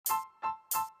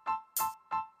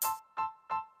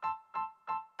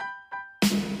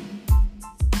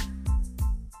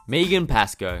Megan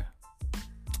Pascoe.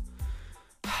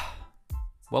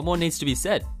 What more needs to be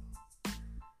said?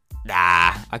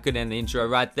 I could end the intro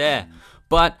right there,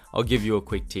 but I'll give you a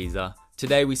quick teaser.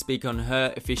 Today we speak on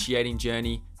her officiating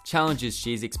journey, challenges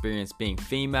she's experienced being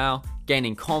female,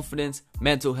 gaining confidence,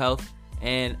 mental health,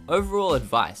 and overall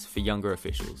advice for younger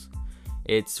officials.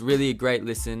 It's really a great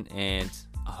listen and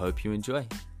I hope you enjoy.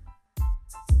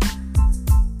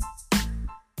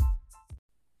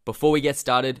 Before we get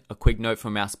started, a quick note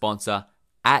from our sponsor,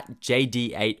 at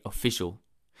JD8 Official.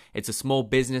 It's a small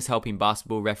business helping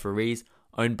basketball referees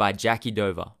owned by Jackie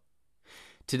Dover.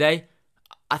 Today,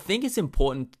 I think it's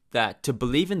important that to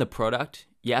believe in the product,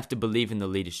 you have to believe in the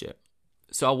leadership.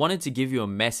 So I wanted to give you a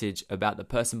message about the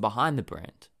person behind the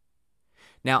brand.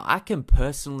 Now, I can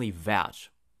personally vouch,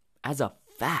 as a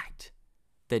fact,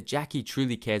 that Jackie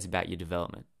truly cares about your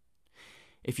development.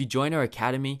 If you join her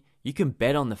academy, you can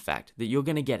bet on the fact that you're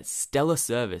going to get stellar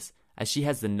service as she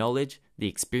has the knowledge, the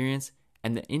experience,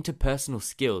 and the interpersonal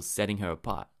skills setting her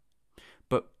apart.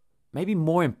 But maybe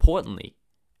more importantly,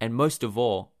 and most of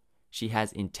all, she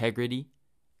has integrity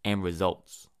and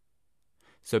results.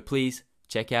 So please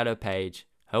check out her page,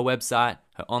 her website,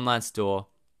 her online store,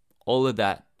 all of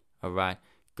that, alright?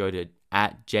 Go to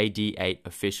at JD8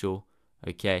 Official,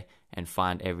 okay, and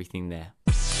find everything there.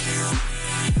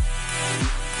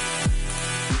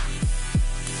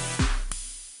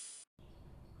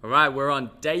 Alright, we're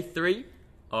on day 3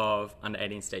 of Under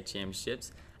 18 State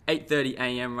Championships, 8:30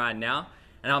 a.m. right now,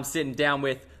 and I'm sitting down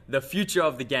with the future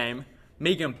of the game,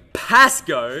 Megan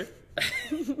Pascoe.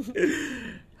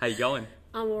 How you going?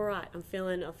 I'm alright. I'm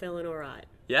feeling alright.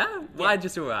 Yeah? Why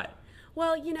just alright?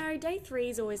 Well, day 3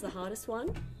 is always the hardest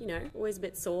one. Always a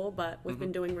bit sore, but we've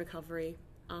been doing recovery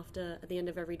at the end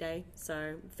of every day, so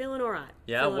I'm feeling alright.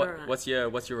 Yeah. What's your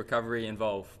recovery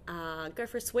involve? Go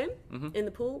for a swim in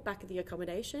the pool back at the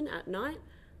accommodation at night,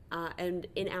 and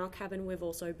in our cabin we've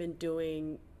also been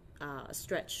doing a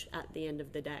stretch at the end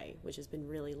of the day, which has been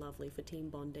really lovely for team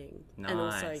bonding. Nice. And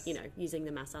also, using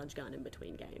the massage gun in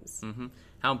between games. Mm-hmm.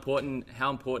 How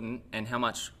important and how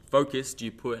much focus do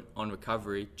you put on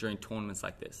recovery during tournaments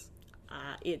like this?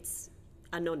 It's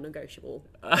a non-negotiable,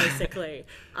 basically.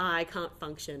 I can't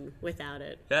function without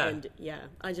it. Yeah. And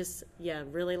I just,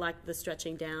 really like the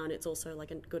stretching down. It's also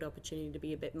like a good opportunity to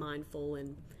be a bit mindful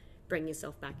and bring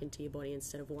yourself back into your body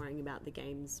instead of worrying about the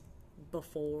games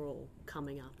before or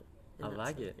coming up. I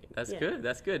like it. That's good.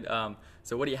 That's good.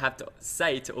 So what do you have to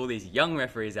say to all these young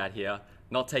referees out here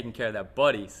not taking care of their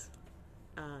bodies?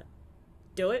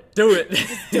 Do it. Do it.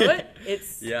 Just do it.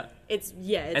 It's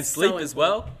and sleep so as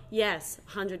well? Yes,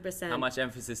 100%. How much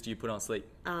emphasis do you put on sleep?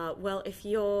 Well, if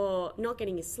you're not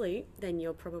getting your sleep, then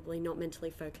you're probably not mentally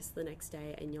focused the next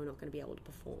day and you're not going to be able to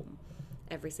perform.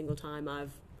 Every single time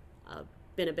I've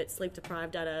been a bit sleep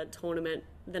deprived at a tournament,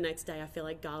 the next day I feel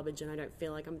like garbage and I don't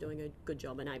feel like I'm doing a good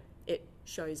job, and it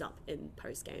shows up in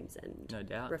post games and no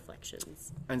doubt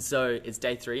reflections. And so it's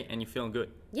day 3 and you're feeling good?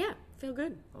 Yeah, feel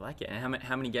good. I like it. And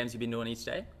how many games have you been doing each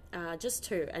day? Just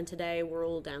 2, and today we're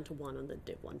all down to 1 on the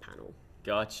Div 1 panel.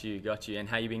 Got you. And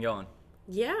how you been going?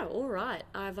 Yeah, all right.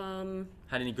 I've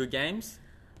had any good games?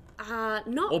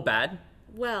 Not or bad?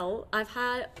 Well, I've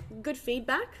had good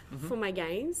feedback for my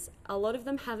games. A lot of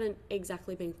them haven't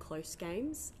exactly been close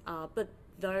games, but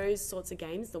those sorts of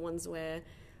games, the ones where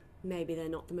maybe they're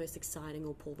not the most exciting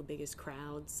or pull the biggest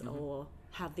crowds or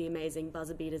have the amazing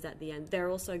buzzer beaters at the end, they're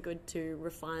also good to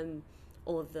refine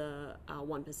all of the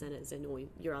 1%ers and all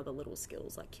your other little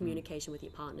skills like communication with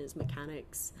your partners,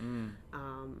 mechanics,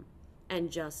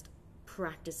 and just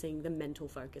practicing the mental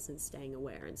focus and staying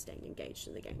aware and staying engaged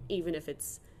in the game, even if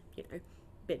it's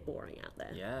bit boring out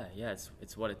there. Yeah,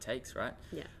 it's what it takes, right?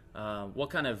 Yeah. What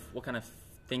kind of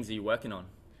things are you working on,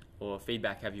 or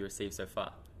feedback have you received so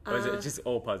far, or is it just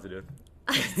all positive?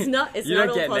 It's not. It's you not don't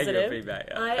all get positive. Negative feedback.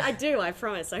 Yeah. I do. I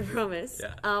promise.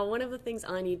 Yeah. One of the things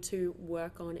I need to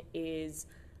work on is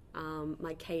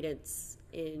my cadence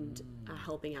and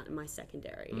helping out in my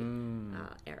secondary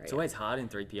area. It's always hard in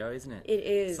 3PO, isn't it? It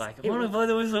is. It's like, I want to blow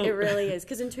the whistle. It really is,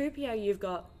 because in 2PO you've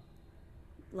got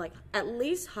like at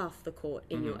least half the court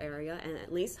in your area and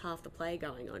at least half the play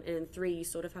going on, and in 3 you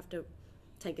sort of have to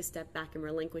take a step back and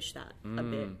relinquish that a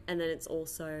bit, and then it's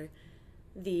also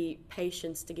the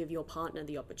patience to give your partner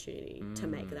the opportunity to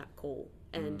make that call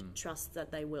and trust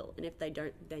that they will, and if they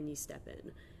don't, then you step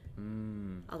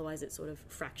in. Otherwise it sort of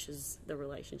fractures the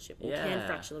relationship, or can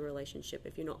fracture the relationship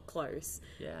if you're not close.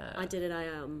 I did it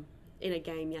in a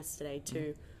game yesterday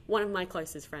to one of my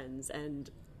closest friends, and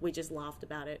we just laughed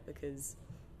about it because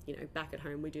back at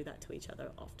home we do that to each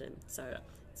other often, so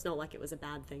it's not like it was a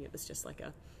bad thing. It was just like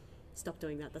stop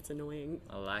doing that. That's annoying.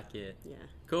 I like it. Yeah.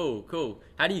 Cool.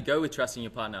 How do you go with trusting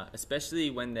your partner, especially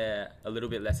when they're a little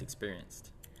bit less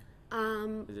experienced?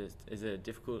 Is it a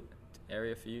difficult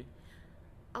area for you?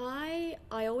 I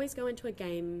always go into a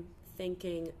game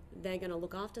thinking they're going to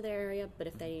look after their area, but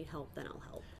if they need help, then I'll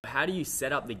help. How do you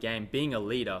set up the game, being a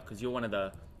leader, because you're one of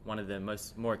the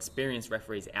more experienced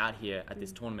referees out here at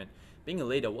this tournament? Being a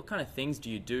leader, what kind of things do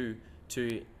you do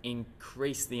to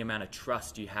increase the amount of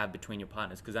trust you have between your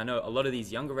partners? Because I know a lot of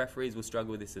these younger referees will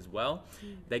struggle with this as well.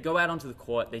 They go out onto the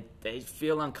court, they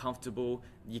feel uncomfortable,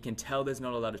 you can tell there's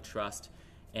not a lot of trust,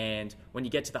 and when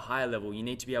you get to the higher level, you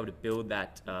need to be able to build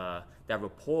that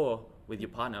rapport with your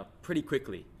partner pretty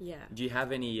quickly. Yeah. Do you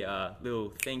have any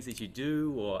little things that you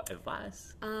do or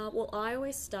advice? Well, I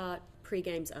always start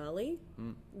pre-games early,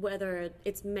 whether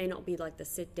it may not be like the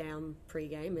sit-down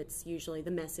pre-game. It's usually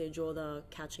the message or the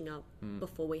catching up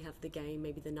before we have the game,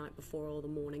 maybe the night before or the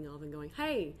morning of, and going,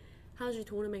 hey, how's your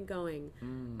tournament going?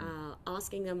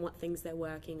 Asking them what things they're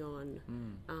working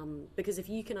on. Because if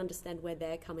you can understand where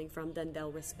they're coming from, then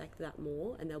they'll respect that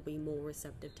more and they'll be more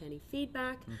receptive to any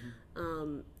feedback.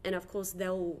 And of course,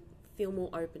 they'll feel more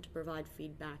open to provide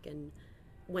feedback, and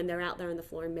when they're out there on the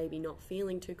floor and maybe not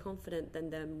feeling too confident, then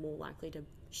they're more likely to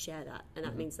share that. And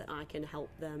that means that I can help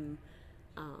them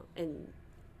and,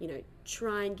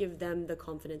 try and give them the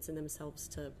confidence in themselves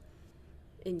to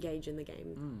engage in the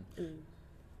game.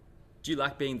 Do you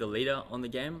like being the leader on the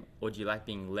game, or do you like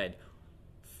being led?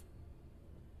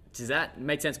 Does that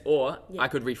make sense? Or I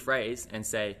could rephrase and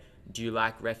say, do you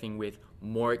like reffing with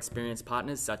more experienced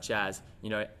partners, such as,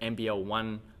 NBL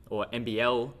 1 or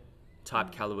NBL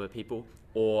type caliber people,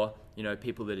 or,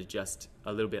 people that are just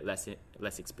a little bit less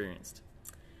experienced?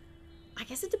 I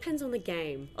guess it depends on the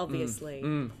game, obviously.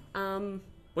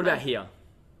 What about here?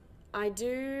 I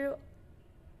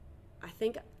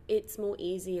think it's more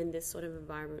easy in this sort of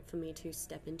environment for me to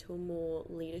step into a more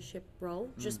leadership role,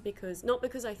 just because, not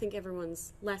because I think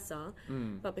everyone's lesser,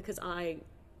 but because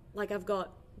I've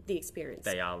got the experience.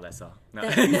 They are lesser. No. No,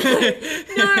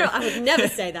 I would never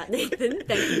say that, Nathan.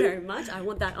 Thank you very much. I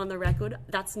want that on the record.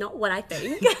 That's not what I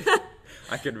think.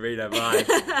 I can read her mind.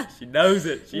 She knows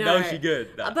it. She knows she's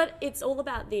good. No. But it's all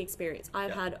about the experience.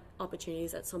 I've had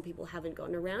opportunities that some people haven't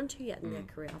gotten around to yet in their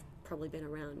career. I've probably been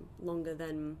around longer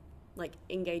than,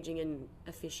 engaging in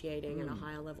officiating at a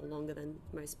higher level longer than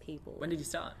most people. When did you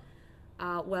start?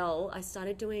 Well, I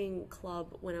started doing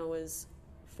club when I was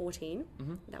 14.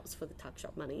 That was for the tuck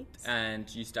shop money.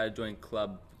 And you started doing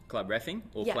club reffing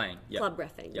or playing? Club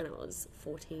reffing when I was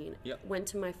 14. Went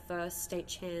to my first state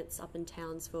chance up in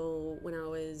Townsville when I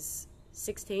was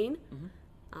 16.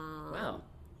 Wow.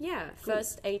 Yeah, Cool.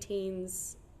 First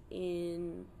 18s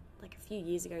in a few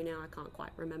years ago now. I can't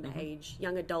quite remember age.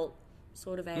 Young adult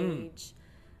sort of age.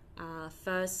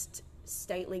 First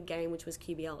state league game, which was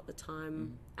QBL at the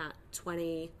time, at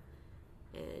 20.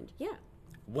 And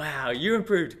Wow, you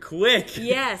improved quick.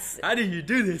 Yes. How did you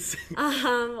do this?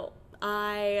 I'm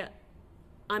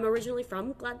originally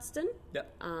from Gladstone.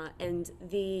 And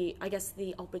the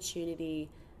opportunity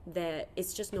there,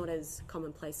 it's just not as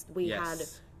commonplace. We had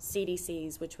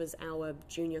CDCs, which was our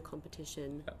junior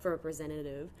competition for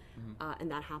representative,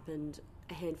 and that happened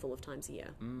a handful of times a year.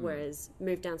 Whereas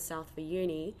moved down south for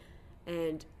uni,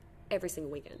 and every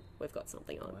single weekend we've got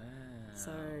something on. Wow.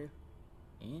 So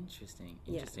Interesting.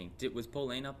 Yeah. Was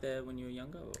Pauline up there when you were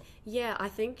younger? Or? Yeah, I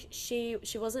think she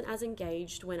wasn't as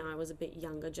engaged when I was a bit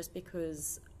younger, just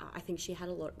because I think she had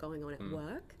a lot going on at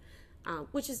work,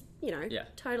 which is,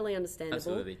 totally understandable.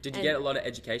 Absolutely. Did you get a lot of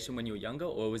education when you were younger,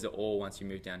 or was it all once you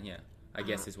moved down here? I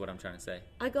guess is what I'm trying to say.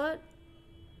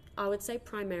 I would say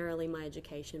primarily my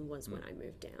education was when I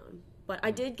moved down. But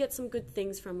I did get some good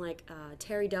things from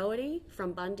Terry Doherty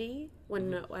from Bundy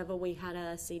whenever we had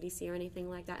a CDC or anything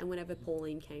like that. And whenever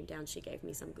Pauline came down, she gave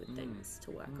me some good things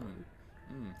to work on.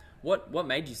 What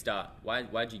made you start? Why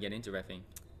did you get into reffing?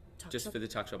 For the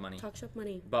tuck shop money? Tuck shop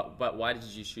money. But why did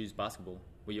you choose basketball?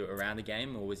 Were you around the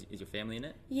game, or is your family in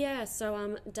it? Yeah,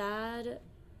 so Dad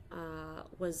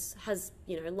has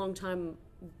long time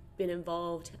been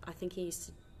involved. I think he used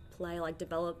to play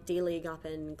develop D-League up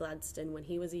in Gladstone when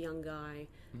he was a young guy.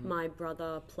 My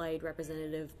brother played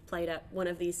representative, played at one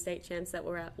of these state champs that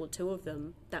we're at, well, two of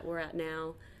them that we're at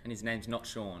now. And his name's not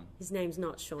Sean. His name's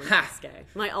not Sean Casco.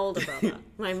 My older brother.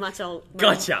 My older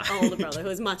brother, who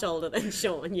was much older than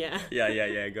Sean, yeah.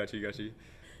 Yeah. Got you.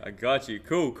 I got you.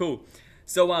 Cool.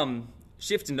 So,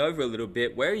 shifting over a little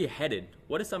bit, where are you headed?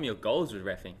 What are some of your goals with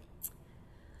reffing?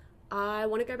 I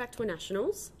want to go back to a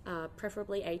nationals,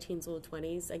 preferably 18s or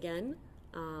 20s again,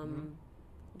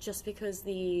 just because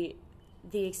the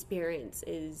experience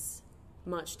is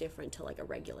much different to like a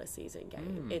regular season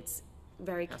game. It's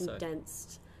very How so?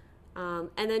 condensed. And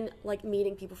then like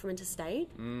meeting people from interstate,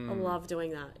 I love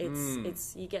doing that.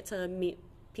 It's you get to meet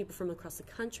people from across the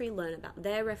country, learn about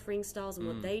their refereeing styles and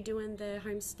what they do in their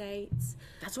home states.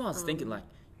 That's what I was thinking. Like,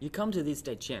 you come to these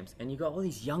state champs and you got all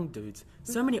these young dudes,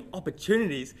 so many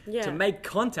opportunities Yeah. to make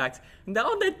contacts, and they're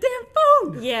on their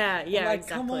damn phone. Yeah, I'm yeah, like,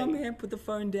 exactly. come on, man, put the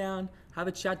phone down, have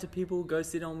a chat to people, go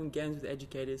sit on games with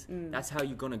educators. That's how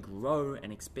you're gonna grow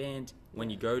and expand when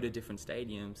you go to different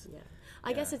stadiums. Yeah.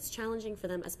 I guess it's challenging for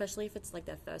them, especially if it's like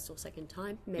their first or second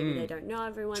time. Maybe they don't know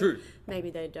everyone. True.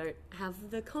 Maybe they don't have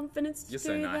the confidence to You're do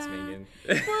so nice, that. Megan.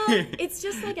 Well, it's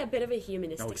just like a bit of a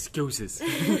humanistic. No excuses.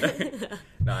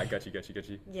 No, I got you.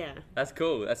 Yeah. That's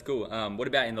cool. What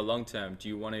about in the long term?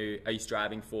 Are you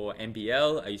striving for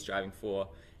NBL? Are you striving for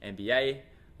NBA?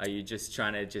 Are you just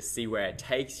trying to just see where it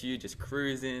takes you, just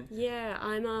cruising? Yeah,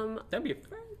 I'm Don't be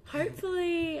afraid.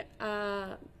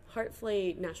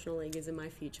 hopefully National League is in my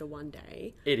future one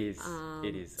day. It is.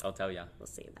 I'll tell ya. We'll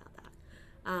see about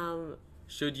that.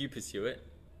 Should you pursue it,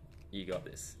 you got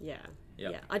this. Yeah.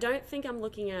 Yep. Yeah. I don't think I'm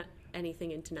looking at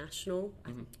anything international.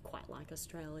 I quite like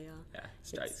Australia. Yeah,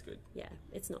 Australia's good. Yeah,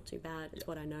 it's not too bad. It's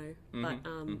what I know. But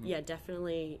yeah,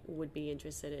 definitely would be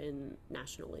interested in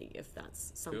National League if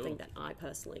that's something Cool. that I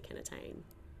personally can attain.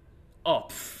 Oh,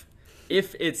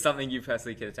 if it's something you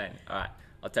personally can attain. All right.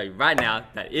 I'll tell you right now,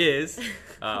 that is.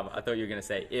 I thought you were going to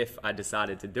say if I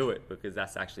decided to do it, because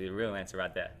that's actually the real answer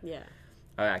right there. Yeah.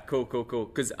 All right, cool.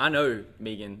 Because I know,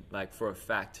 Megan, like for a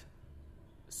fact,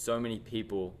 so many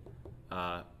people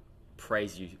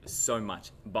praise you so much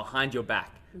behind your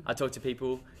back. I talk to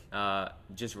people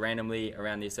just randomly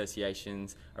around the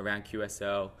associations, around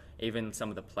QSL, even some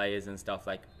of the players and stuff.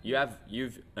 Like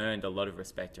you've earned a lot of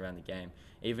respect around the game.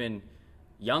 Even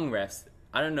young refs,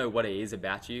 I don't know what it is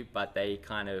about you, but they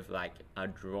kind of like are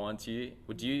drawn to you.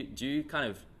 Do you kind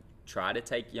of try to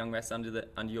take young refs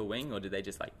under your wing, or do they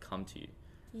just like come to you?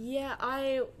 Yeah,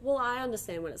 I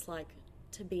understand what it's like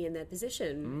to be in their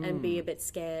position and be a bit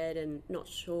scared and not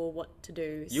sure what to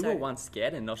do. You were once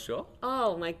scared and not sure?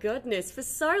 Oh my goodness, for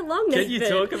so long. Can you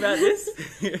talk about this?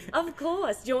 Of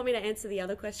course. Do you want me to answer the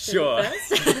other question Sure.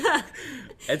 first?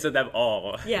 Answer them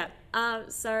all. Yeah.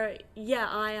 So yeah,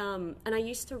 I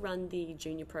used to run the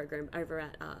junior program over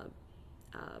at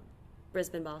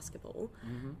Brisbane Basketball.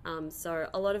 So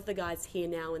a lot of the guys here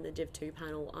now in the Div 2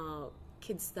 panel are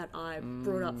kids that I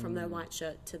brought up from their white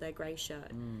shirt to their grey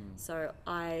shirt. So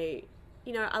I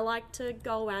like to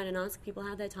go around and ask people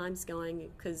how their time's going,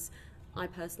 because I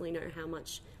personally know how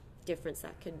much difference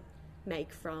that could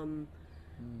make from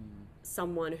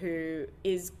someone who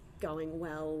is going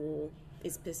well or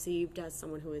is perceived as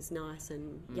someone who is nice.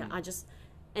 And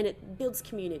and it builds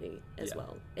community as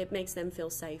well. It makes them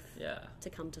feel safe to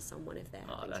come to someone if they're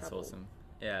having That's trouble. awesome.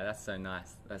 Yeah, that's so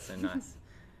nice.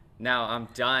 Now I'm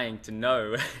dying to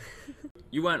know,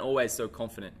 you weren't always so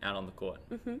confident out on the court.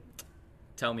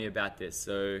 Tell me about this.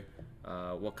 So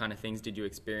what kind of things did you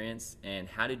experience, and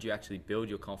how did you actually build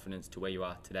your confidence to where you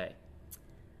are today?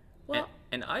 Well,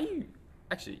 and are you,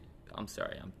 actually, I'm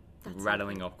sorry, I'm That's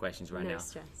rattling off questions right no now.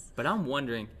 stress. But I'm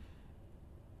wondering,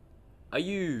 are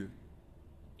you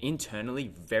internally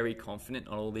very confident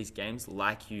on all these games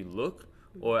like you look,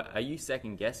 or are you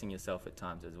second guessing yourself at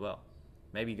times as well?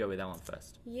 Maybe go with that one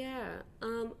first. Yeah,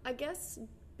 I guess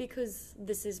because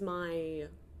this is my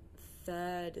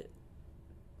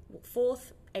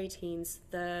fourth 18s,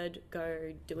 third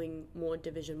go doing more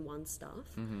Division 1 stuff,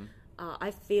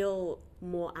 I feel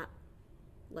more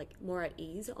at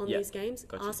ease on these games.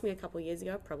 Gotcha. Ask me a couple of years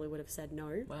ago, I probably would have said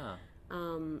no. Wow.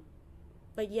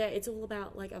 But yeah, it's all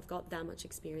about, like, I've got that much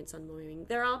experience on moving.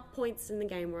 There are points in the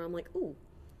game where I'm like, ooh,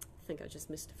 I think I just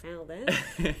missed a foul there.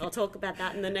 I'll talk about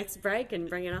that in the next break and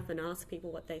bring it up and ask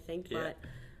people what they think. Yeah.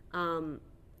 But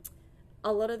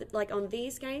a lot of, on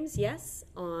these games, yes.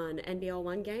 On NBL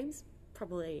 1 games,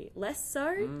 probably less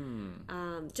so.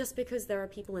 Just because there are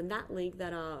people in that league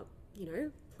that are,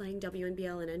 playing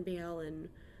WNBL and NBL, and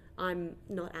I'm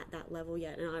not at that level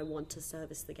yet, and I want to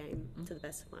service the game to the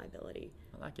best of my ability.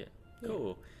 I like it.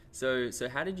 Cool. So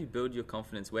how did you build your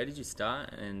confidence? Where did you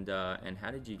start, and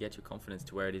how did you get your confidence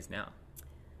to where it is now?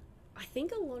 I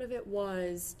think a lot of it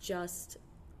was just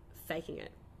faking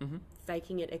it.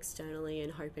 Faking it externally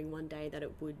and hoping one day that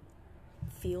it would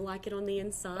feel like it on the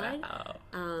inside. Wow.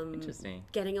 Interesting.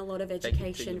 Getting a lot of it till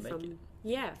education you make from... it.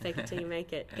 Yeah, fake it till you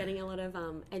make it. Getting a lot of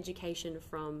education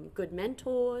from good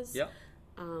mentors. Yep.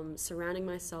 Surrounding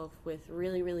myself with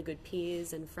really, really good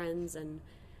peers and friends, and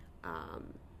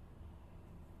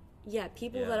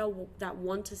people that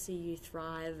want to see you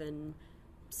thrive, and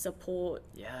support.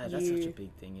 Yeah, that's such a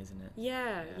big thing, isn't it?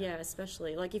 Yeah,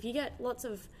 especially. Like, if you get lots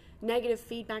of negative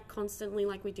feedback constantly,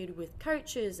 like we did with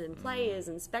coaches and players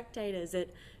and spectators,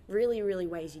 it really, really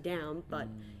weighs you down. But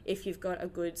if you've got a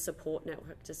good support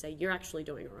network to say, you're actually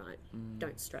doing all right,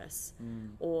 don't stress.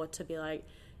 Or to be like,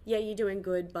 yeah, you're doing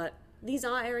good, but these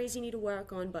are areas you need to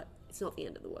work on, but it's not the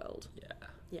end of the world.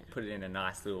 Yeah. Put it in a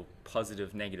nice little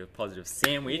positive, negative, positive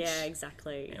sandwich. Yeah,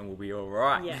 exactly. And we'll be all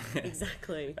right. Yeah,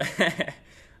 exactly.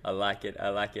 I like it.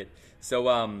 So,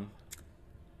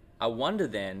 I wonder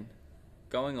then,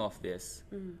 going off this,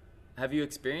 have you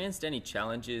experienced any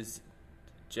challenges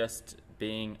just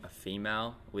being a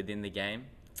female within the game?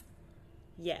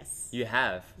 Yes. You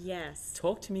have? Yes.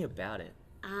 Talk to me about it.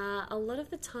 A lot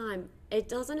of the time, it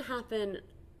doesn't happen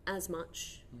as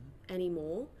much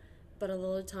anymore, but a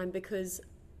lot of the time, because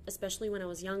especially when I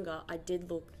was younger, I did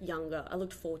look younger. I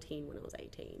looked 14 when I was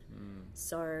 18.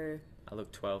 So I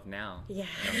look 12 now. Yeah.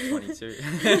 And I'm 22.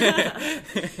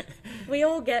 we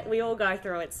all go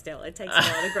through it still. It takes a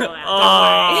while to grow out.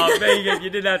 Oh, Megan, you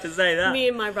didn't have to say that. Me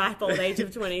and my ripe old age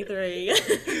of 23.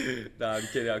 No, I'm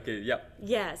kidding. Yep.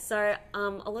 Yeah, so a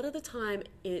lot of the time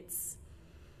it's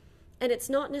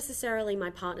not necessarily my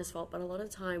partner's fault, but a lot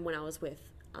of the time when I was with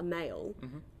a male,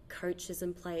 coaches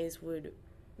and players would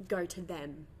go to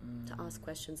them to ask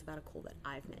questions about a call that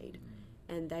I've made.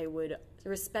 And they would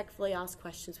respectfully ask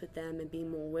questions with them and be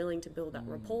more willing to build that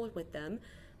rapport with them.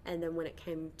 And then when it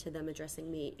came to them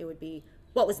addressing me, it would be,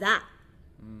 what was that?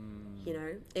 You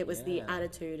know, it was the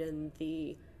attitude and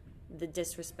the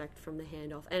disrespect from the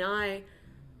handoff. And I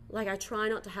try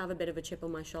not to have a bit of a chip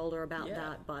on my shoulder about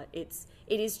that, but it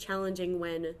is challenging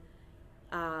when,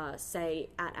 say,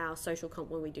 at our social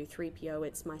comp when we do 3PO,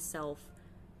 it's myself,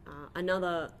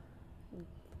 another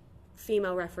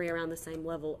female referee around the same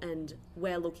level, and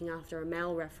we're looking after a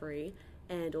male referee,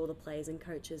 and all the players and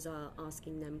coaches are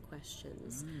asking them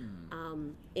questions.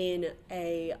 In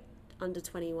a under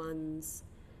 21s,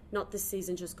 not this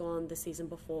season just gone, the season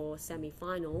before,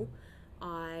 semi-final,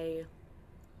 I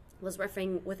was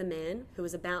refereeing with a man who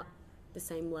was about the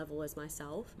same level as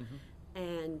myself,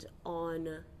 and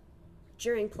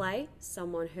during play,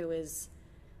 someone who is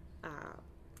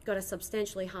got a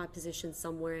substantially high position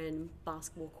somewhere in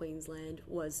basketball Queensland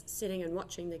was sitting and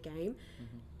watching the game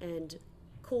and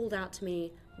called out to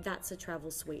me, "That's a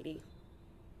travel sweetie,"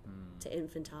 to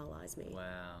infantilize me.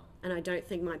 Wow. And I don't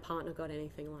think my partner got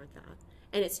anything like that.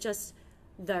 And it's just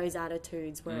those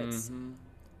attitudes where it's...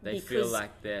 They feel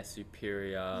like they're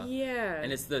superior. Yeah.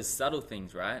 And it's those subtle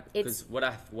things, right? Because what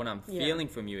I'm feeling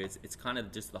from you is it's kind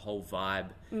of just the whole vibe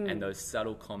and those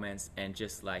subtle comments and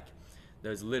just like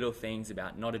those little things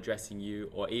about not addressing you,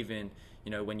 or even,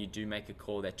 you know, when you do make a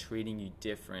call, they're treating you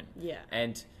different. Yeah.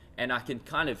 And I can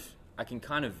kind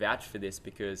of vouch for this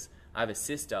because I have a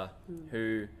sister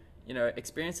who, you know,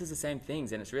 experiences the same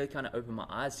things, and it's really kind of opened my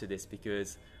eyes to this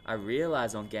because I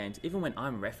realize on games, even when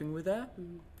I'm reffing with her,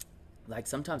 like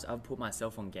sometimes I've put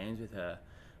myself on games with her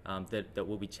that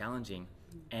will be challenging,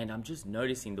 and I'm just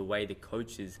noticing the way the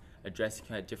coach is addressing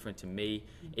her different to me,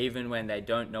 even when they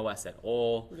don't know us at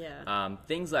all.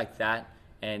 Things like that.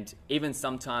 And even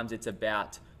sometimes it's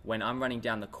about when I'm running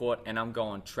down the court and I'm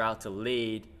going trail to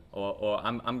lead, or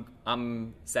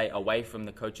I'm say away from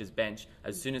the coach's bench.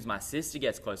 As soon as my sister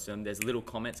gets close to him, there's little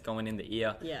comments going in the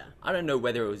ear. I don't know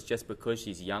whether it was just because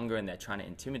she's younger and they're trying to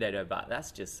intimidate her, but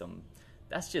that's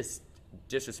just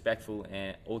disrespectful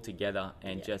and altogether,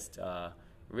 and just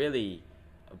really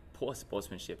poor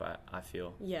sportsmanship, I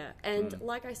feel. Yeah, and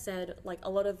like I said, like a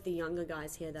lot of the younger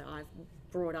guys here that I've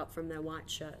brought up from their white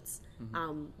shirts,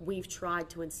 we've tried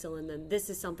to instill in them, this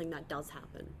is something that does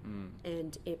happen.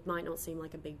 And it might not seem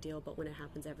like a big deal, but when it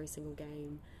happens every single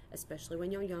game, especially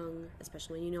when you're young,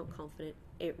 especially when you're not confident,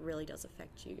 it really does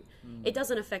affect you. It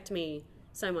doesn't affect me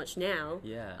so much now.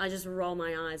 I just roll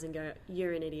my eyes and go,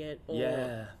 you're an idiot,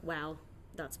 or wow,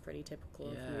 that's pretty typical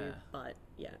of you. But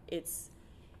yeah,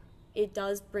 it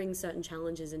does bring certain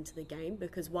challenges into the game,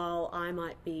 because while I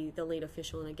might be the lead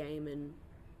official in a game and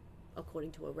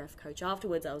according to a ref coach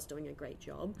afterwards I was doing a great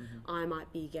job, I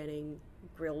might be getting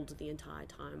grilled the entire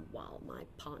time while my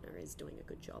partner is doing a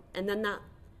good job. And then that,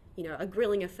 you know, a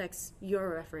grilling affects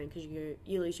your refereeing, because you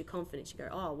lose your confidence. You go,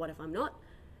 oh, what if I'm not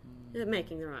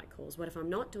making the right calls? What if I'm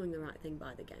not doing the right thing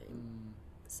by the game?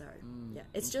 So yeah,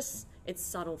 it's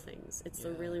subtle things. It's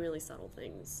the really, really subtle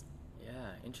things.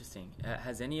 Yeah, interesting.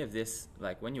 Has any of this,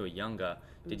 like when you were younger,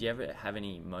 did you ever have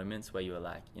any moments where you were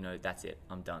like, you know, that's it,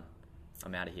 I'm done,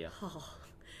 I'm out of here?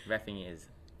 Reffing is.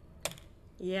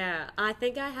 Yeah, I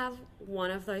think I have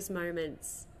one of those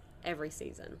moments every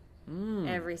season.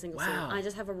 every single Wow. season. I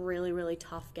just have a really, really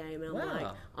tough game, and I'm Wow.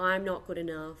 like, I'm not good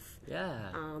enough.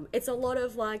 Yeah. It's a lot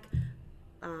of like,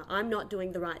 I'm not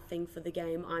doing the right thing for the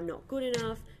game. I'm not good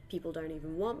enough. People don't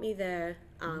even want me there.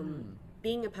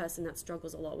 Being a person that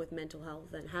struggles a lot with mental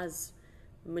health and has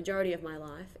the majority of my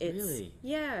life, Really?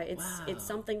 it's Wow.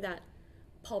 something that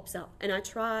pops up, and I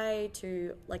try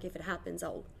to, like, if it happens,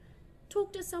 I'll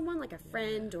talk to someone like a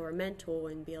friend or a mentor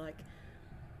and be like,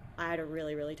 I had a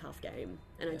really, really tough game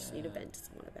and I just need to vent to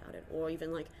someone about it. Or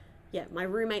even like, my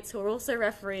roommates who are also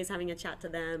referees, having a chat to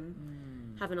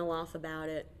them, having a laugh about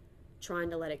it, trying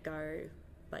to let it go.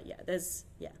 But there's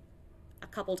a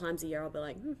couple times a year I'll be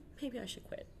like, maybe I should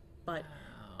quit. But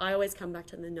I always come back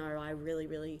to the no, I really,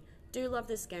 really do love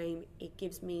this game. It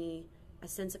gives me a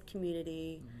sense of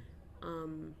community,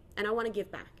 and I want to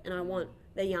give back, and I want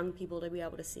the young people to be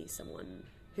able to see someone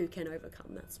who can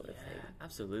overcome that sort of thing.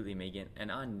 Absolutely, Megan.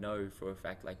 And I know for a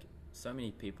fact, like, so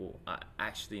many people are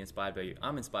actually inspired by you.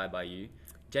 I'm inspired by you,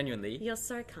 genuinely. You're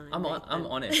so kind. I'm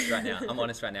honest right now. I'm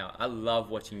honest right now. I love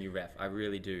watching you ref. I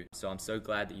really do. So I'm so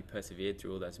glad that you persevered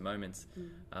through all those moments.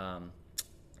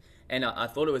 And I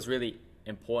thought it was really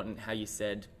important how you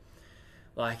said,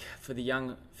 like, for the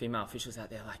young female officials out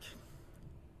there, like,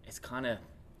 it's kind of,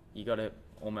 you got to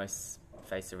almost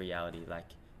face the reality, like,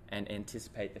 and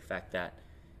anticipate the fact that,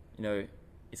 you know,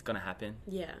 it's going to happen.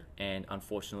 Yeah. And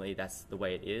unfortunately, that's the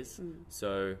way it is.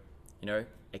 So, you know,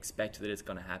 expect that it's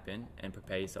going to happen and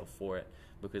prepare yourself for it,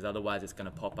 because otherwise it's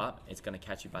going to pop up, it's going to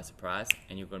catch you by surprise,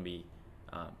 and you're going to be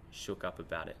shook up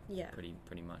about it. Yeah.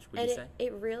 Pretty much. Would you say?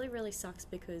 It really, really sucks,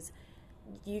 because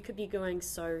you could be going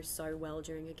so well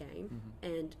during a game,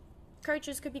 and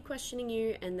coaches could be questioning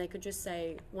you, and they could just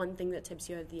say one thing that tips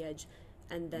you over the edge,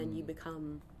 and then you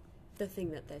become the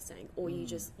thing that they're saying, or you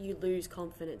lose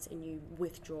confidence and you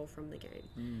withdraw from the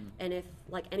game. And if,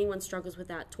 like, anyone struggles with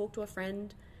that, talk to a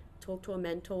friend, talk to a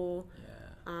mentor,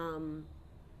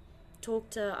 talk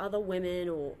to other women,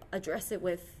 or address it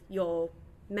with your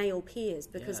male peers,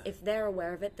 because if they're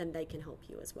aware of it, then they can help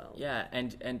you as well. Yeah,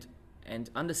 and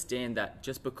understand that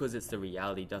just because it's the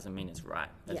reality doesn't mean it's right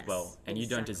as well, and you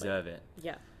don't deserve it.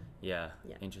 Yeah,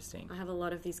 interesting. I have a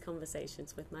lot of these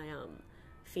conversations with my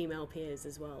female peers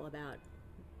as well about,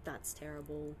 that's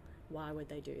terrible, why would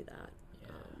they do that?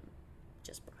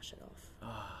 Just brush it off.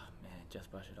 Oh man, just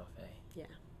brush it off, eh? Yeah.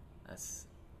 It's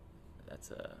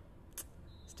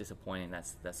disappointing.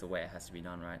 That's the way it has to be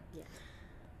done, right?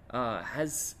 Yeah.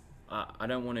 I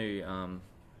don't want to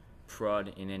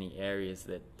prod in any areas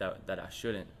that I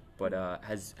shouldn't, but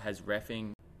has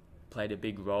reffing played a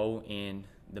big role in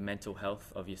the mental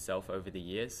health of yourself over the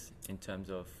years, in terms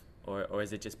of, or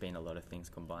has it just been a lot of things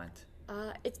combined?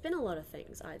 It's been a lot of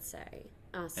things, I'd say.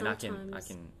 And I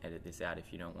can edit this out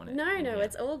if you don't want it. No, Yeah.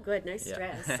 it's all good. No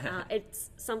stress.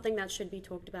 It's something that should be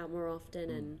talked about more often,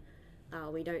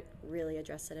 and we don't really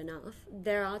address it enough.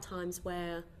 There are times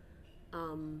where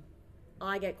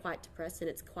I get quite depressed, and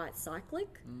it's quite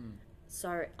cyclic.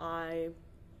 So I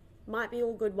might be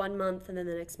all good one month, and then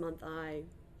the next month I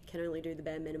can only do the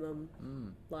bare minimum.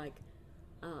 Like,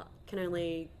 can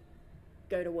only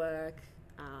go to work,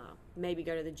 maybe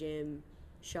go to the gym,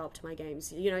 show up to my games,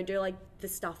 do like the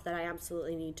stuff that I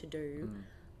absolutely need to do.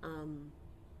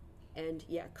 And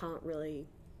can't really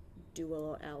do a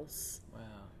lot else. Wow.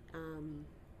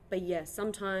 But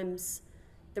sometimes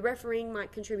the refereeing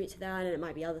might contribute to that, and it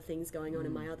might be other things going on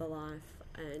in my other life,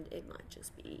 and it might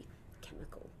just be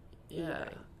chemical.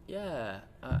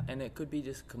 And it could be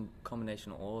just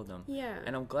combination of all of them.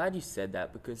 And I'm glad you said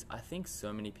that, because I think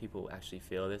so many people actually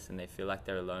feel this, and they feel like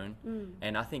they're alone.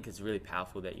 And I think it's really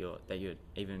powerful that you're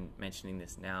even mentioning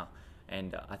this now,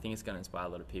 and I think it's going to inspire a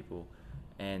lot of people.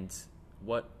 And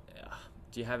what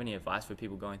do you have any advice for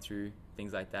people going through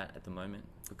things like that at the moment?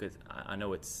 Because I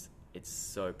know it's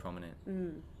so prominent.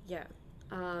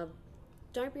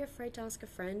 Don't be afraid to ask a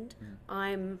friend.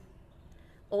 I'm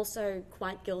also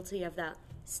quite guilty of that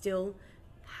still,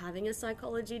 having a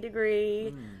psychology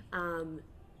degree,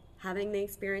 having the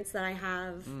experience that I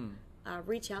have.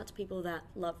 Reach out to people that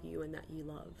love you and that you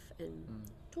love, and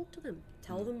talk to them.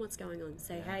 Tell them what's going on.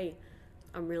 Say, hey,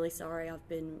 I'm really sorry, I've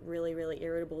been really, really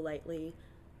irritable lately.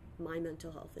 My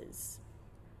mental health is,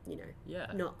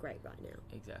 not great right now.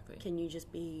 Exactly. Can you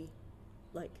just be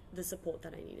like the support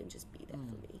that I need, and just be there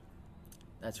for me?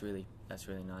 That's really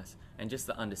nice. And just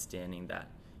the understanding that,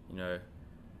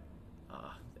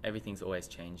 everything's always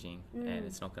changing, and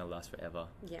it's not going to last forever.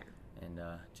 And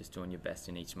just doing your best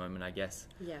in each moment, I guess.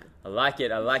 I like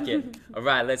it. All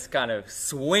right, let's kind of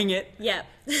swing it.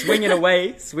 Swing it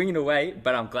away.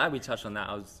 But I'm glad we touched on that.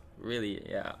 I was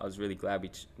really glad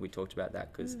we talked about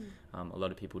that, because a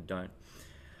lot of people don't.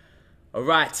 All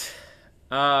right.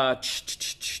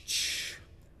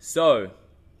 So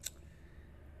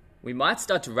we might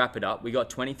start to wrap it up. We got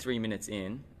 23 minutes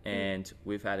in, and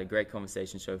we've had a great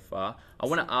conversation so far. I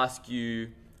want to ask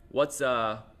you, what's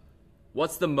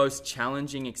the most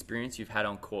challenging experience you've had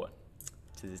on court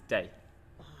to this day?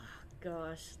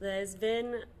 Gosh, there's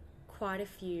been quite a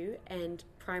few, and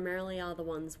primarily are the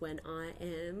ones when I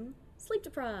am sleep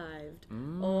deprived,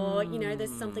 or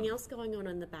there's something else going on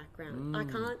in the background. I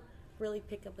can't really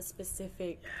pick up a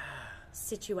specific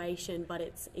situation, but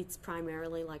it's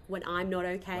primarily like when I'm not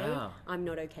okay. Wow. I'm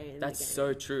not okay in That's the game.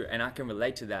 so true, and I can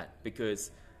relate to that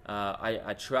because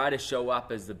I try to show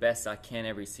up as the best I can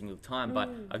every single time, but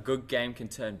a good game can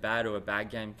turn bad or a bad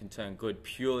game can turn good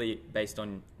purely based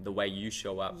on the way you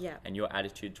show up and your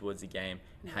attitude towards the game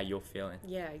and how you're feeling.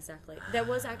 Yeah, exactly. There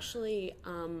was actually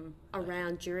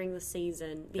around during the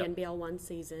season, the NBL 1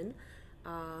 season,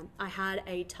 I had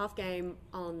a tough game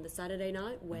on the Saturday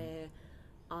night where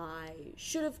I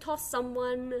should have tossed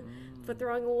someone for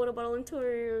throwing a water bottle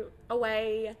into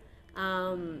away.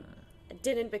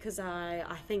 Didn't because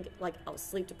I think like I was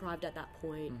sleep deprived at that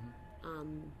point.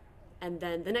 And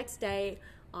then the next day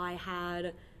I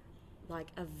had like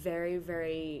a very,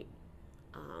 very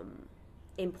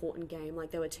important game.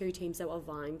 Like there were two teams that were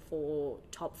vying for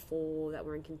top 4 that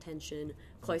were in contention,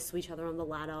 close to each other on the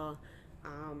ladder.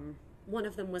 One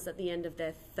of them was at the end of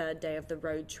their 3rd day of the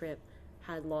road trip,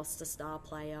 had lost a star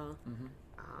player,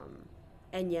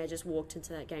 and just walked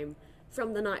into that game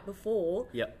from the night before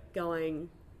going,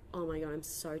 oh my God, I'm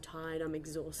so tired, I'm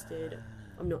exhausted,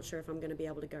 I'm not sure if I'm going to be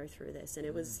able to go through this. And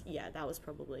it was, that was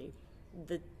probably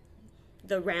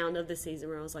the round of the season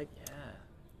where I was like,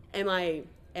 am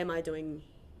I doing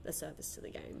a service to the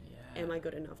game? Am I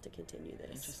good enough to continue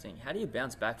this? Interesting. How do you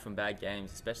bounce back from bad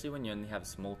games, especially when you only have a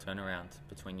small turnaround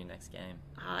between your next game?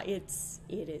 It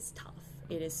is tough.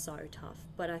 It is so tough.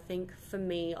 But I think for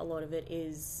me, a lot of it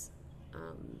is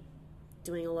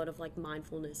doing a lot of like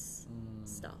mindfulness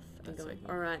stuff and going,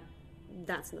 all right,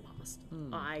 that's in the past.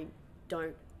 I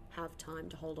don't have time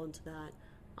to hold on to that.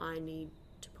 I need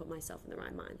to put myself in the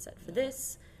right mindset for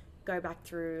this. Go back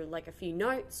through like a few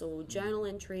notes or journal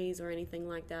entries or anything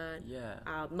like that.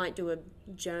 Might do a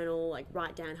journal, like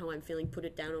write down how I'm feeling, put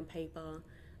it down on paper,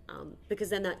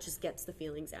 because then that just gets the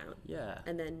feelings out.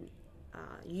 And then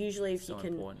usually if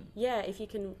if you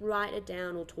can write it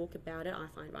down or talk about it, I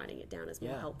find writing it down is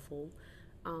more helpful.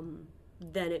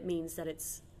 Then it means that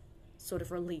it's sort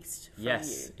of released from you.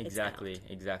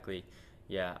 Exactly.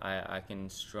 Yeah, I can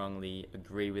strongly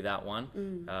agree with that one.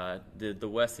 The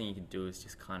worst thing you can do is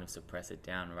just kind of suppress it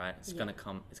down, right? It's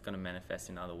gonna manifest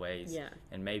in other ways.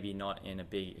 And maybe not in a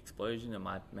big explosion. It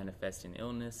might manifest in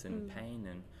illness and pain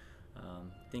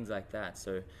and things like that.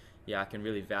 So I can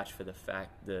really vouch for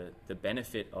the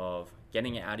benefit of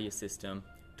getting it out of your system,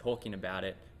 talking about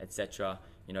it, etc.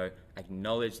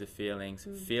 Acknowledge the feelings,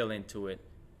 feel into it,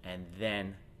 and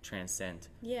then transcend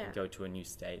and go to a new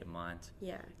state of mind.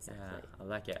 Exactly. I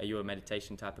like it. Are you a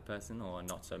meditation type of person or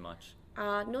not so much?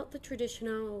 Not the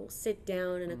traditional sit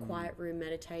down in a quiet room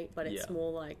meditate, but it's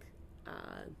more like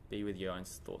be with your own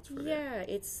thoughts for a bit.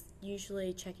 It's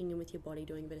usually checking in with your body,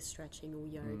 doing a bit of stretching or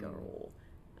yoga or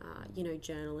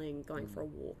journaling, going for a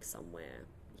walk somewhere.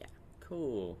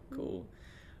 Cool.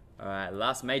 All right,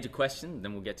 last major question,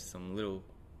 then we'll get to some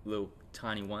little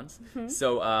tiny ones.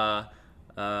 So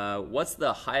what's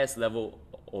the highest level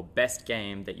or best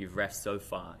game that you've reffed so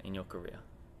far in your career?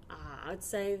 I'd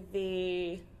say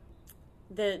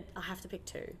I have to pick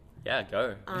 2. Yeah,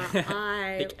 go.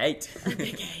 Pick 8.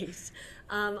 Pick 8.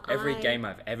 Every game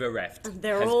I've ever reffed has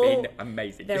been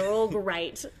amazing. They're all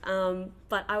great.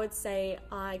 But I would say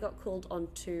I got called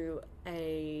onto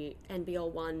a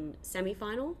NBL 1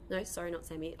 semi-final. No, sorry, not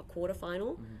semi, a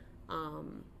quarter-final.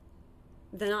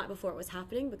 The night before it was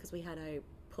happening because we had a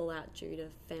pull-out due to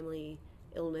family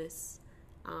illness.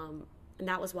 And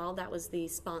that was wild. That was the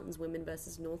Spartans women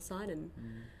versus Northside, and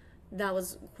that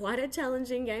was quite a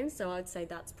challenging game. So I'd say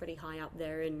that's pretty high up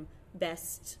there in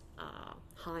best,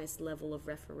 highest level of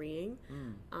refereeing.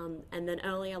 And then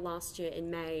earlier last year in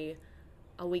May,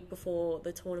 a week before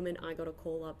the tournament, I got a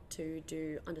call up to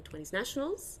do under-20s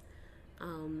nationals.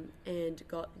 And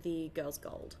got the girls'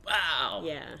 gold. Wow.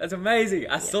 Yeah. That's amazing.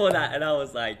 I saw that and I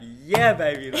was like, yeah,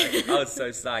 baby. Like, I was so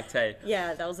psyched, hey.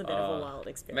 Yeah, that was a bit of a wild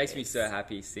experience. It makes me so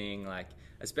happy seeing, like,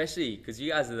 especially because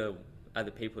you guys are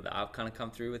the people that I've kind of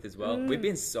come through with as well. We've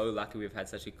been so lucky we've had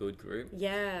such a good group.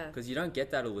 Yeah. Because you don't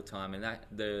get that all the time, and that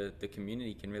the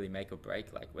community can really make or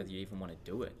break, like, whether you even want to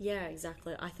do it. Yeah,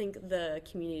 exactly. I think the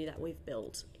community that we've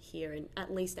built here, in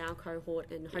at least our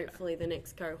cohort and hopefully the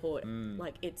next cohort,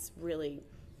 like, it's really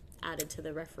added to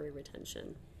the referee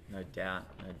retention. No doubt,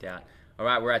 no doubt. All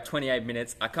right, we're at 28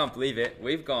 minutes. I can't believe it.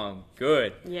 We've gone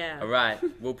good. Yeah. All right,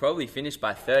 we'll probably finish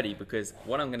by 30 because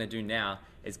what I'm going to do now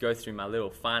is go through my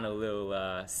final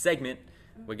little segment.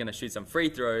 We're going to shoot some free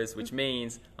throws, which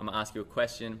means I'm going to ask you a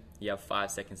question. You have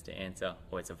 5 seconds to answer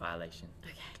or it's a violation.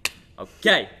 Okay.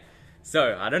 Okay.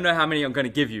 So I don't know how many I'm going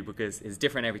to give you because it's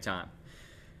different every time.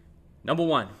 Number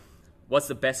 1, what's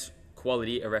the best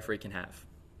quality a referee can have?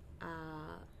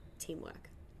 Teamwork.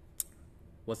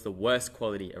 What's the worst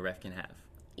quality a ref can have?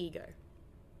 Ego.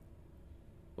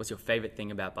 What's your favorite thing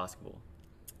about basketball?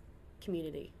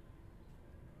 Community.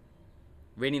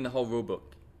 Reading the whole rule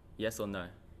book, yes or no?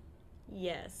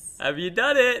 Yes. Have you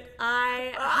done it?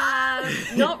 I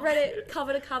have not read it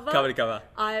cover to cover. Cover to cover.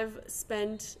 I've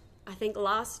spent, I think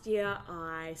last year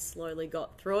I slowly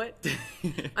got through it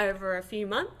over a few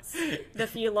months. The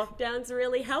few lockdowns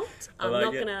really helped. I'm like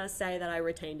not it. going to say that I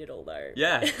retained it all though.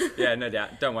 Yeah, no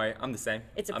doubt. Don't worry, I'm the same.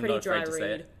 It's a I'm pretty not afraid dry to say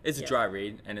read. it. It's a Yeah. dry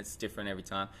read and it's different every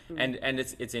time. And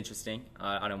it's interesting.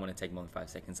 I don't want to take more than 5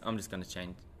 seconds. I'm just going to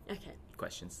change Okay,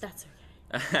 questions. that's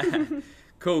okay.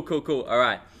 Cool. All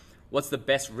right. What's the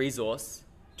best resource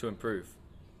to improve?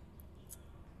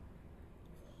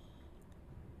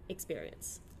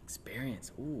 Experience.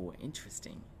 Experience. Ooh,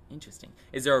 interesting.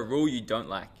 Is there a rule you don't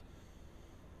like?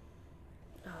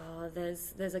 Oh,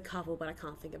 there's a couple, but I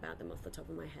can't think about them off the top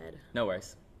of my head. No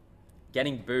worries.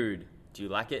 Getting booed. Do you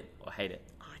like it or hate it?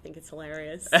 Oh, I think it's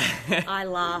hilarious. I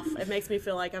laugh. It makes me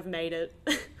feel like I've made it.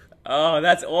 Oh,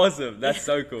 that's awesome. That's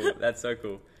so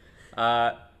cool.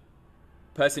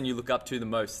 Person you look up to the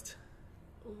most.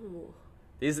 Ooh,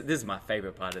 This is my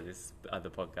favorite part of the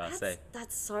podcast.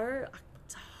 that's so...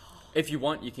 If you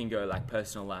want, you can go like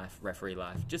personal life, referee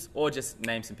life, just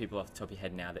name some people off the top of your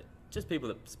head now just people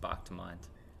that spark to mind.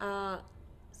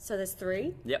 So there's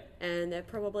 3. Yep. And they're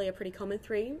probably a pretty common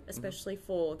 3, especially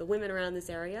for the women around this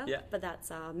area. Yeah. But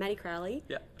that's Maddie Crowley,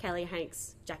 Yeah. Kaylee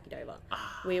Hanks, Jackie Dover.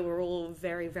 We were all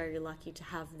very, very lucky to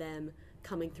have them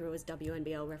coming through as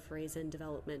WNBL referees in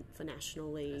development for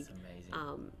National League. That's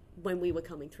amazing. When we were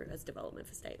coming through as development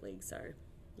for State League. So,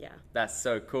 yeah. That's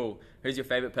so cool. Who's your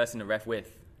favorite person to ref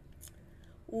with?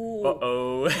 Ooh.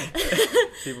 Uh-oh.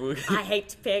 People I hate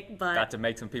to pick, but... about to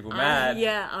make some people mad.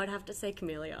 Yeah, I would have to say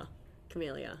Camellia,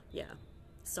 yeah.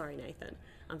 Sorry, Nathan.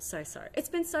 I'm so sorry. It's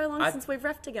been so long since we've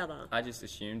reffed together. I just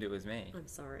assumed it was me. I'm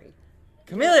sorry.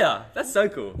 Camellia! That's so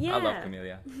cool. Yeah. I love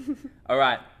Camellia. All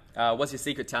right. What's your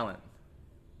secret talent?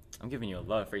 I'm giving you a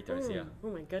lot of free throws here.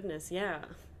 Oh my goodness, yeah.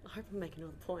 I hope I'm making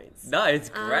all the points. No, it's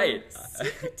great.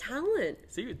 Secret talent.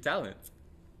 Secret talent.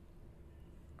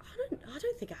 I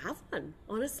don't think I have one,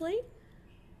 honestly.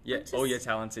 Yeah, just- all your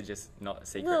talents are just not a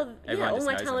secret. Well, Everyone all just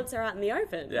my knows talents them. are out in the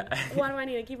open. Yeah. Why do I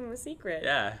need to keep them a secret?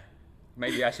 Yeah.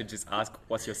 Maybe I should just ask,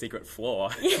 what's your secret flaw?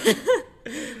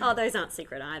 Oh, those aren't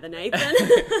secret either, Nathan.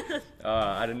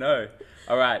 I don't know.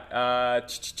 All right.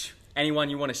 Anyone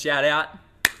you want to shout out?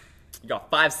 You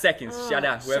got 5 seconds. Shout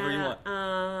out whoever you want.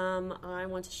 I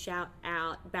want to shout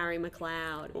out Barry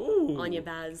McLeod, Ooh. Anya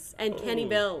Baz, and Kenny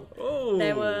Bill. Ooh.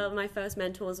 They were my first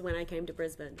mentors when I came to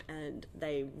Brisbane, and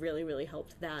they really, really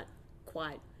helped that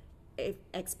quite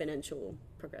exponential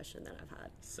progression that I've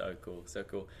had. So cool.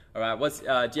 All right.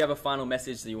 Do you have a final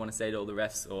message that you want to say to all the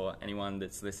refs or anyone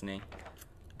that's listening?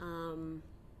 Don't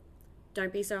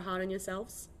be so hard on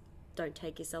yourselves. Don't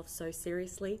take yourself so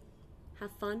seriously.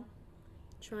 Have fun.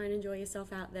 Try and enjoy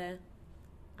yourself out there.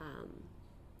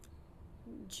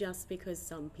 Just because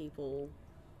some people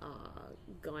are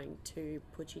going to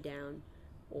put you down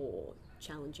or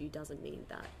challenge you doesn't mean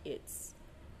that it's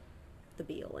the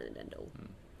be all and end all.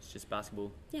 It's just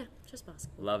basketball. Yeah, just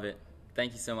basketball. Love it.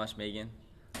 Thank you so much, Megan.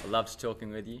 I loved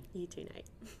talking with you. You too, Nate.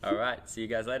 All right. See you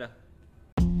guys later.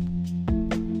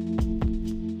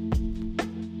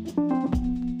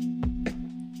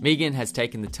 Megan has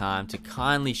taken the time to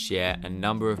kindly share a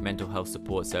number of mental health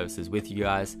support services with you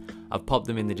guys. I've popped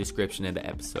them in the description of the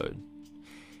episode.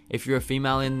 If you're a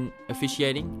female in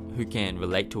officiating who can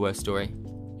relate to her story,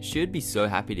 she'd be so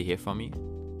happy to hear from you.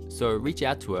 So reach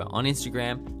out to her on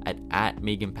Instagram at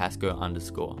 @MeganPascoe_.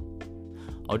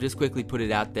 I'll just quickly put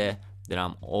it out there that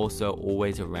I'm also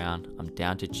always around. I'm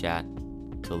down to chat,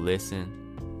 to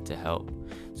listen, to help.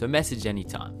 So message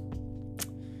anytime.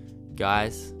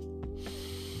 Guys,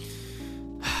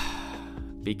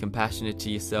 be compassionate to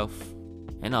yourself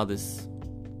and others,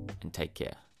 and take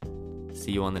care.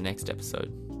 See you on the next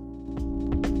episode.